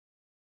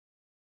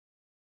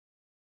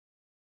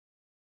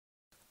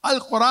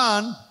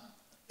Al-Quran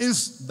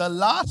is the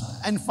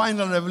last and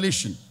final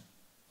revelation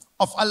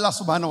of Allah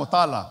subhanahu wa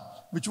ta'ala,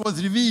 which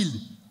was revealed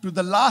to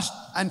the last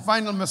and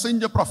final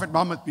messenger, Prophet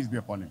Muhammad, peace be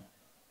upon him.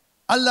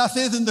 Allah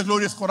says in the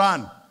glorious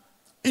Quran,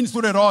 in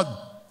Surah Rad,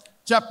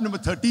 chapter number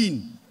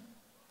 13,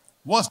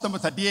 verse number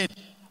 38,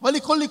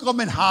 وَلِكُلِّ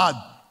قَوْمٍ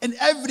هَادٍ. In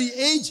every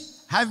age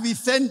have we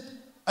sent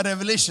a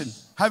revelation,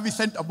 have we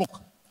sent a book.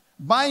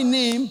 By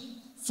name,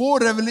 4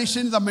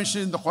 revelations are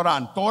mentioned in the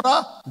Quran: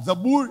 Torah,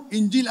 Zabur,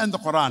 Injil, and the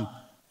Quran.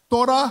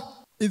 Torah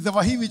is the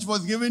wahi which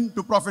was given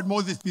to Prophet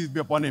Moses, peace be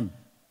upon him.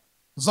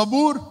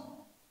 Zabur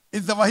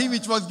is the wahi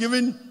which was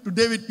given to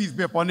David, peace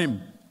be upon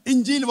him.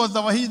 Injil was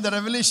the wahi, the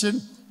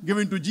revelation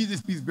given to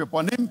Jesus, peace be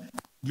upon him.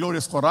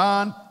 Glorious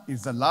Quran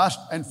is the last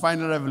and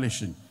final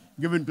revelation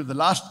given to the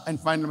last and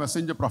final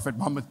messenger, Prophet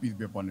Muhammad, peace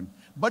be upon him.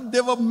 But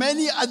there were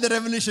many other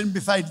revelations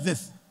besides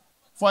this.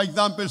 For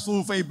example,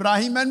 Sufa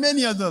Ibrahim and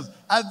many others.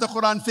 As the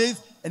Quran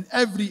says, in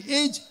every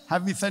age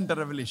have we sent a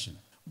revelation.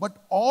 But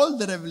all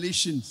the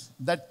revelations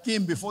that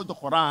came before the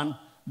Quran,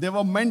 they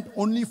were meant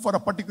only for a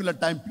particular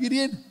time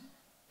period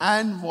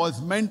and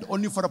was meant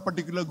only for a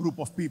particular group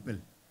of people.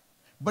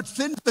 But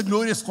since the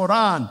glorious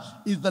Quran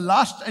is the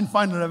last and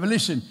final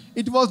revelation,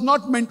 it was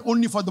not meant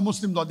only for the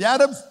Muslims or the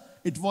Arabs,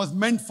 it was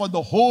meant for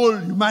the whole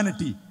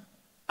humanity.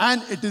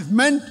 And it is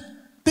meant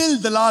till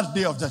the last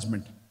day of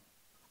judgment.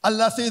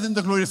 Allah says in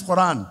the glorious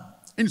Quran,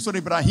 in Surah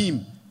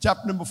Ibrahim,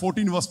 chapter number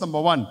 14, verse number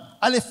 1,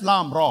 Alif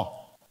Lam Ra.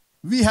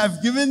 We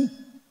have given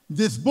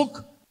this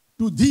book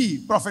to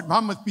thee, Prophet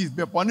Muhammad, peace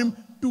be upon him,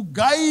 to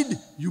guide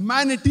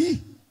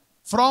humanity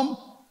from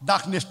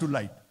darkness to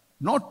light.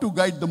 Not to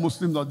guide the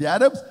Muslims or the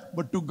Arabs,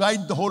 but to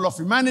guide the whole of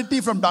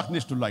humanity from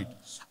darkness to light.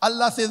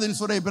 Allah says in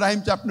Surah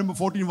Ibrahim, chapter number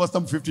 14, verse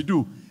number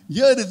 52,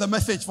 here is the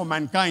message for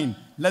mankind.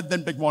 Let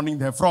them take warning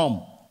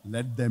therefrom.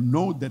 Let them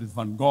know there is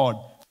one God.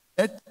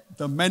 Let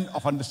the men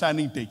of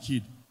understanding take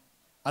heed.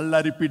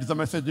 Allah repeats the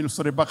message in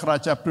Surah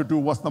Baqarah, chapter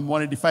 2, verse number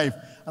 185.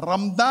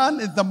 Ramadan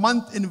is the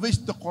month in which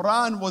the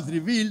Quran was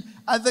revealed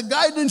as a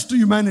guidance to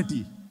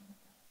humanity.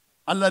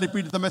 Allah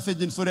repeats the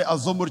message in Surah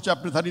Az-Zumur,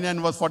 chapter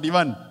 39, verse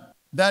 41,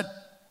 that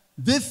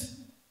this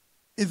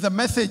is a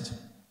message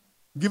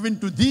given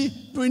to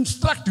thee to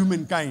instruct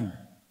humankind.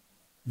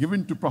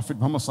 Given to Prophet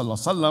Muhammad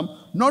sallallahu alaihi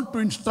wasallam, not to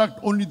instruct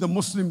only the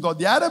Muslims or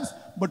the Arabs,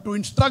 but to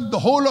instruct the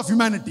whole of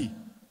humanity.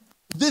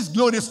 This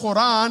glorious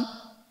Quran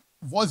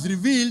was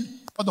revealed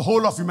for the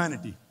whole of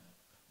humanity.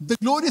 The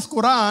glorious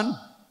Quran,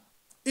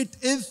 it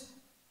is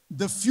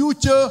the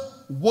future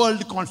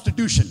world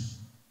constitution.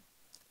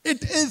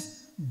 It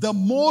is the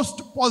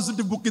most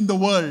positive book in the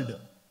world.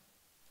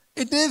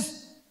 It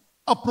is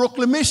a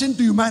proclamation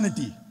to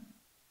humanity.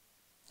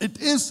 It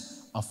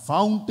is a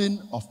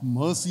fountain of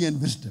mercy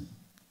and wisdom.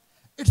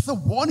 It's a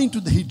warning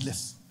to the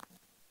heedless.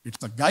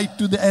 It's a guide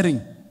to the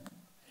erring.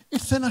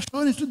 It's an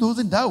assurance to those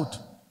in doubt.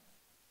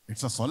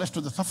 It's a solace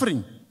to the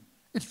suffering.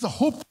 It's a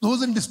hope to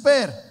those in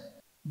despair.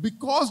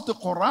 Because the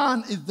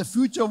Quran is the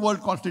future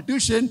world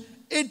constitution,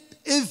 it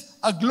is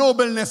a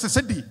global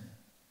necessity.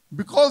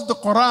 Because the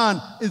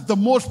Quran is the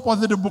most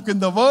positive book in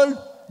the world,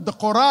 the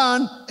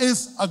Quran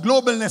is a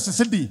global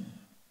necessity.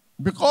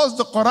 Because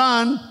the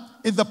Quran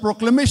is a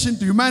proclamation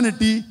to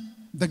humanity,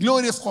 the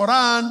glorious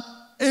Quran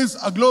is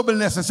a global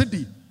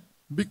necessity.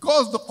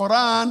 Because the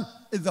Quran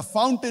is the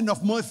fountain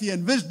of mercy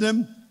and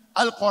wisdom,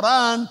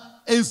 Al-Quran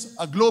is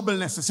a global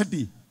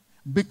necessity.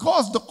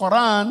 Because the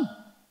Quran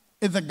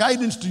is a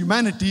guidance to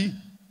humanity,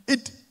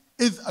 it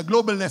is a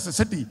global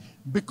necessity.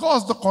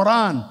 Because the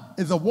Quran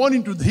is a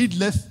warning to the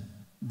heedless,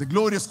 the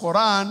glorious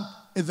Quran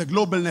is a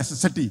global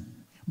necessity.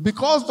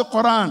 Because the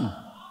Quran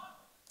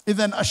is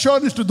an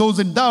assurance to those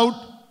in doubt,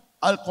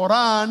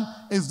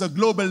 Al-Quran is the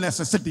global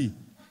necessity.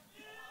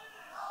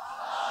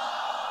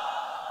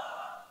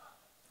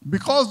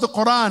 Because the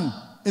Quran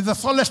is a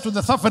solace to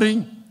the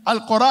suffering,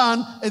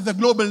 Al-Quran is a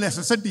global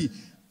necessity.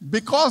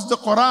 Because the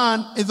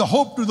Quran is a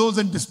hope to those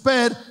in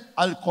despair,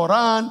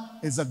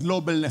 Al-Quran is a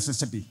global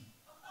necessity.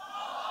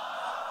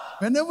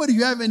 Whenever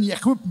you have any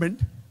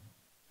equipment,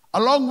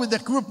 along with the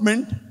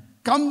equipment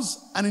comes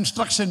an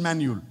instruction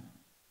manual.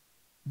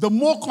 The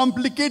more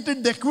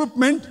complicated the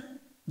equipment,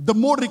 the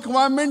more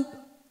requirement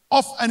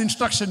of an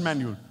instruction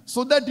manual,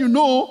 so that you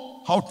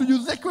know how to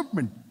use the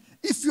equipment.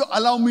 If you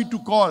allow me to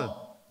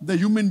call the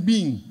human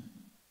being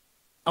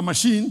a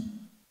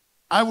machine,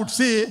 I would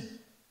say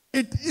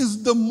it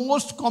is the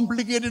most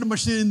complicated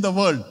machine in the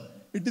world.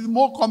 It is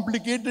more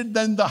complicated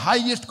than the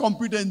highest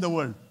computer in the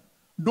world.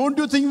 Don't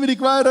you think we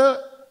require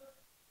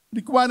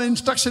an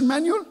instruction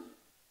manual?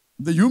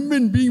 The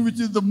human being, which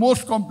is the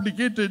most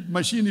complicated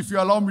machine, if you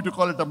allow me to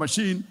call it a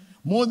machine,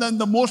 more than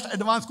the most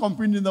advanced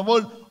computer in the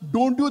world,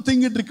 don't you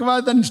think it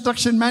requires an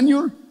instruction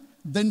manual?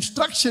 The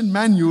instruction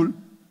manual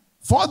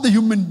for the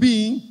human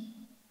being,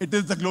 it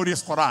is the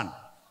glorious Quran.